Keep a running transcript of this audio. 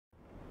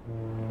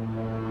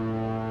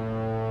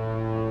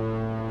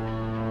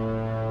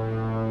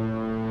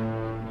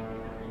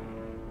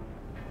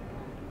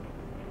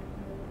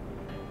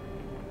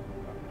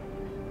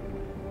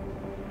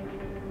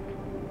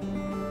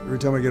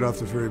time I get off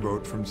the ferry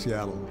boat from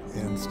Seattle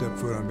and step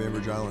foot on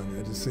Bainbridge Island,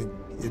 I just think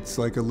it's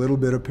like a little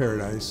bit of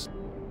paradise.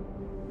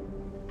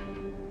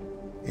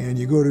 And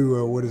you go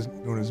to what is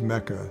known as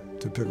Mecca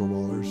to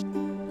pickleballers.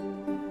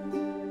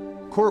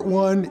 Court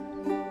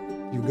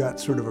 1, you've got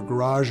sort of a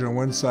garage on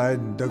one side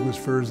and Douglas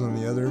firs on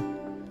the other,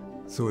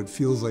 so it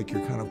feels like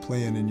you're kind of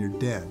playing in your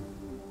den.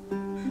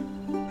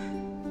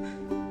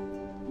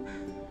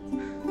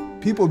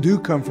 People do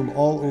come from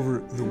all over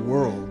the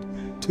world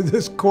to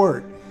this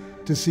court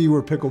to see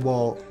where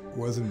pickleball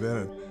was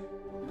invented.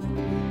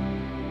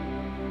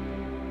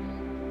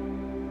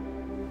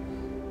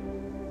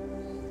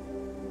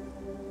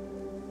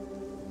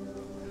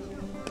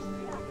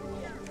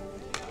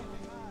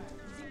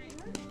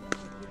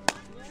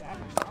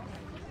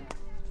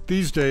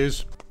 These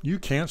days, you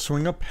can't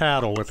swing a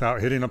paddle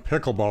without hitting a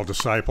pickleball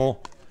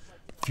disciple.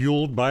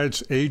 Fueled by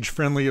its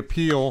age-friendly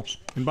appeal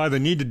and by the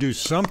need to do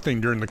something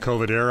during the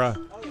COVID era,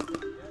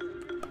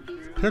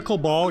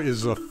 pickleball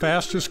is the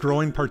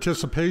fastest-growing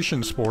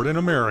participation sport in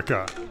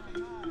America.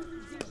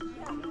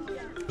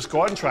 Just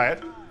go out and try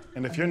it,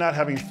 and if you're not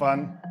having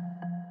fun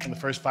in the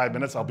first 5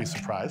 minutes, I'll be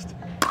surprised.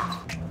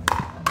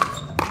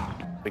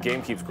 The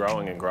game keeps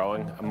growing and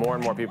growing. More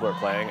and more people are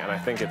playing, and I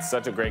think it's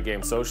such a great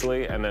game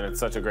socially, and then it's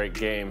such a great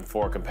game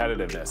for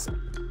competitiveness.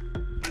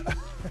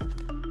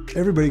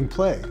 Everybody can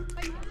play.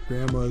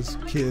 Grandmas,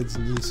 kids,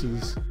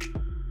 nieces,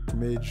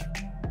 from age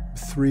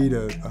 3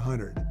 to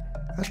 100.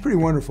 That's a pretty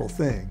wonderful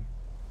thing.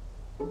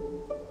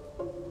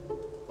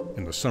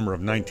 In the summer of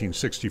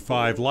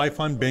 1965, life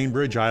on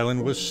Bainbridge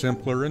Island was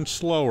simpler and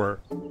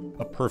slower.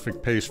 A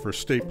perfect pace for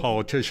state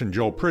politician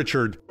Joel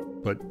Pritchard,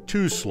 but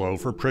too slow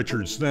for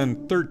Pritchard's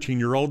then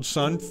 13-year-old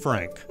son,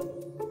 Frank.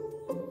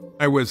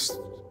 I was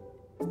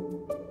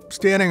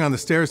standing on the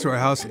stairs to our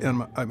house, and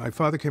my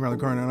father came around the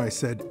corner, and I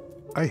said,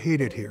 "I hate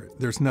it here.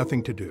 There's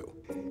nothing to do."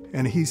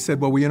 And he said,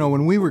 "Well, you know,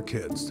 when we were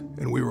kids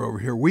and we were over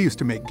here, we used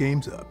to make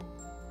games up."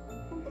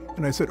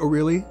 And I said, "Oh,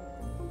 really?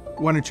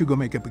 Why don't you go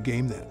make up a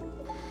game then?"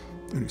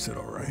 And he said,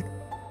 "All right."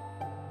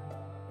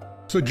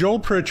 So Joel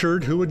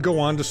Pritchard, who would go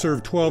on to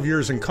serve 12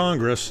 years in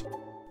Congress,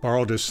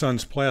 borrowed his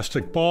son's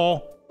plastic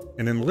ball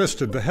and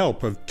enlisted the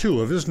help of 2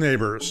 of his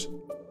neighbors.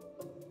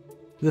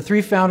 The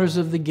 3 founders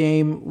of the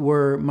game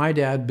were my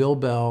dad, Bill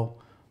Bell,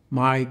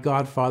 my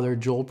godfather,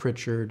 Joel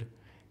Pritchard,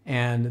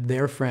 and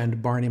their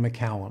friend, Barney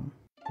McCallum.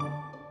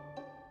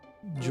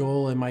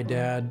 Joel and my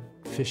dad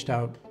fished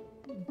out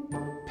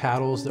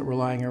paddles that were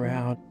lying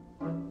around.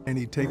 And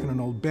he'd taken an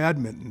old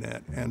badminton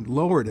net and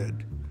lowered it.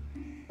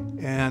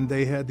 And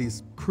they had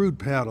these crude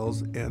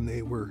paddles, and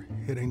they were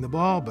hitting the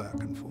ball back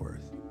and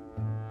forth.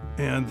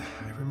 And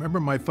I remember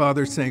my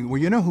father saying,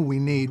 "Well, you know who we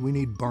need? We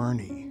need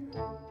Barney."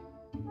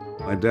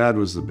 My dad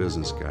was the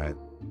business guy.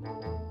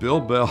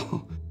 Bill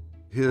Bell,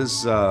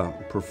 his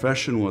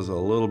profession was a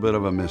little bit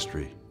of a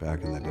mystery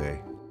back in the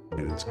day.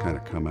 And it's kind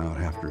of come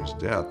out after his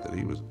death that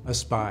he was a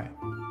spy.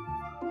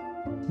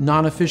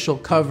 Non-official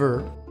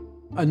cover.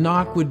 A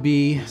knock would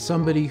be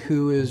somebody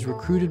who is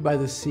recruited by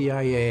the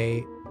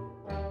CIA.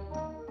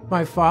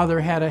 My father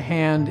had a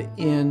hand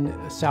in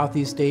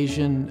Southeast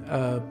Asian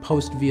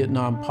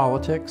post-Vietnam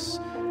politics,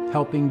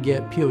 helping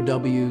get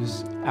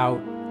POWs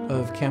out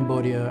of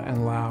Cambodia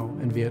and Laos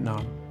and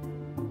Vietnam.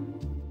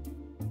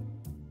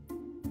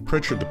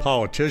 Pritchard, the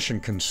politician,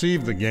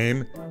 conceived the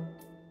game.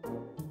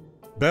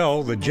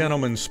 Bell, the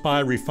gentleman spy,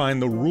 refined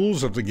the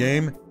rules of the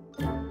game,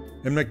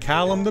 and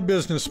McCallum, the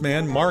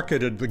businessman,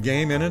 marketed the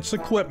game and its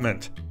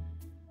equipment.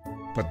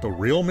 But the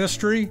real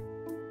mystery?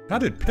 How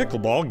did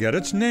pickleball get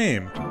its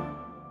name?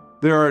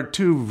 There are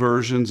 2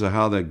 versions of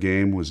how that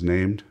game was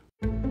named.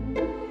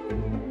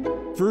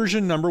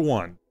 Version number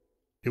 1.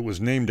 It was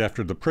named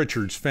after the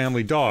Pritchard's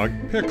family dog,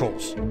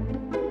 Pickles.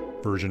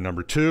 Version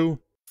number 2.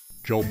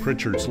 Joel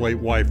Pritchard's late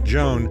wife,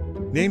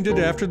 Joan, named it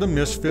after the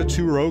misfits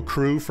who row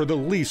crew for the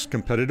least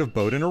competitive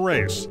boat in a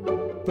race,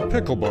 the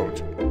pickle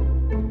boat.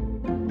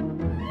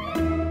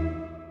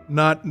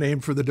 Not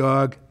named for the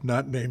dog,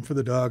 not named for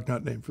the dog,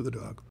 not named for the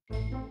dog.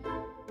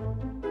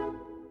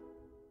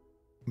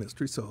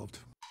 Mystery solved.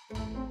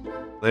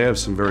 They have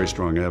some very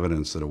strong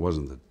evidence that it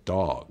wasn't the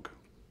dog.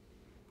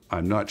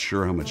 I'm not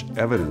sure how much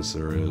evidence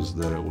there is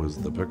that it was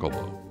the pickle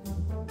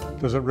boat.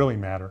 Does it really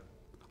matter?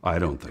 I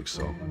don't think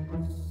so.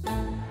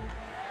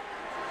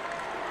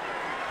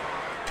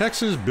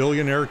 Texas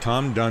billionaire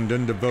Tom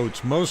Dundon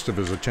devotes most of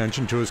his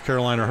attention to his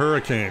Carolina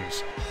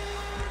Hurricanes.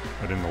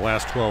 But in the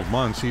last 12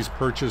 months, he's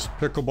purchased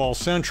Pickleball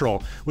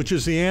Central, which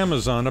is the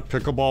Amazon of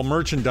pickleball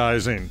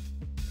merchandising.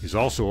 He's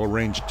also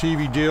arranged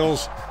TV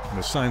deals and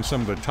assigned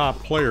some of the top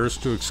players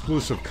to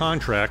exclusive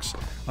contracts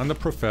on the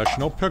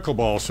Professional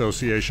Pickleball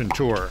Association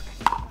Tour.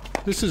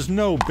 This is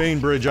no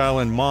Bainbridge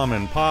Island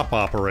mom-and-pop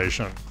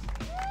operation.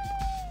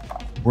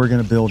 We're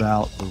going to build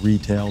out the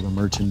retail, the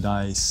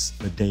merchandise,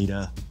 the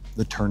data,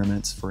 the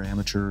tournaments for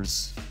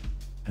amateurs,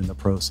 and the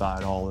pro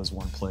side all as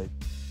one plate.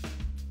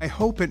 I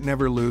hope it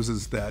never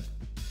loses that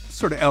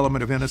sort of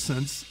element of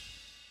innocence.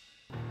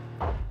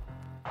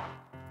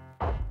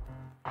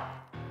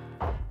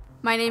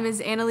 My name is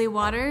Annalie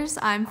Waters.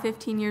 I'm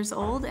 15 years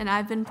old, and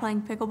I've been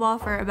playing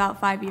pickleball for about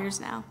 5 years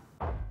now.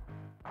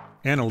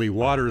 Annalie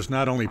Waters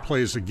not only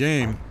plays the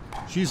game,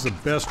 she's the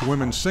best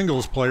women's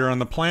singles player on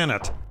the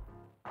planet.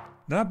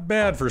 Not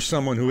bad for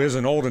someone who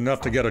isn't old enough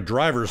to get a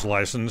driver's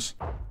license.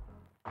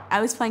 I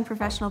was playing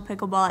professional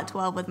pickleball at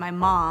 12 with my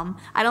mom.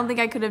 I don't think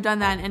I could have done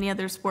that in any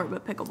other sport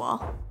but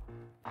pickleball.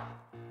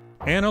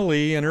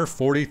 Annalie and her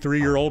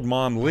 43-year-old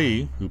mom,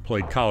 Lee, who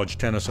played college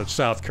tennis at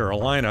South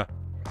Carolina,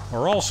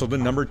 are also the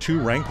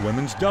 #2 ranked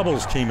women's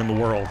doubles team in the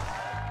world.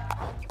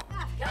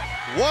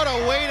 What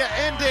a way to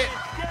end it!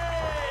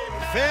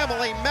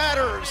 Family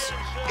matters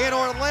in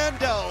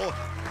Orlando.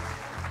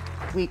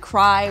 We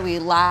cry, we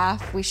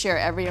laugh, we share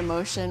every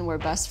emotion, we're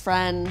best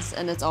friends,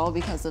 and it's all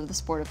because of the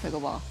sport of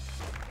pickleball.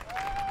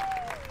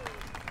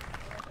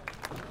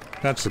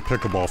 That's the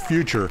pickleball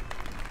future.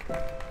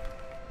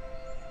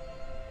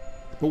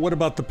 But what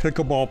about the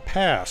pickleball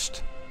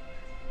past?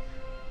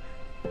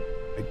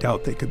 I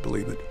doubt they could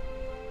believe it.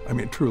 I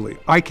mean, truly,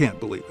 I can't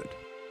believe it.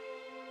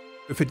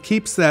 If it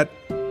keeps that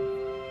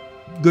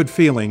good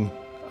feeling,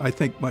 I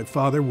think my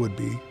father would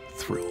be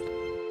thrilled.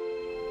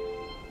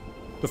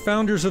 The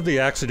founders of the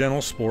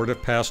accidental sport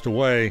have passed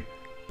away,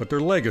 but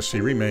their legacy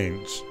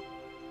remains.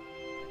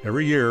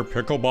 Every year,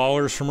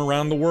 pickleballers from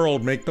around the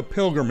world make the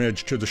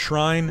pilgrimage to the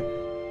shrine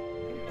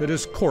that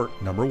is court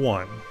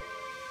 #1.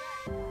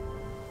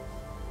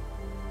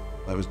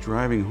 I was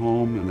driving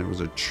home and there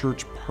was a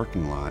church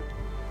parking lot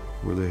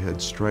where they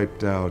had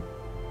striped out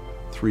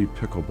 3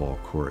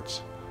 pickleball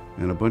courts,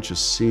 and a bunch of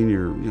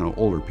senior,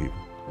 older people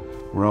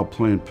were out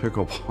playing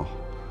pickleball.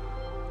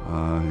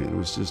 It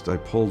was just, I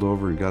pulled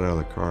over and got out of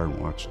the car and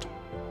watched.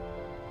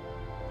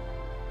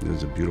 It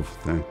was a beautiful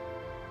thing.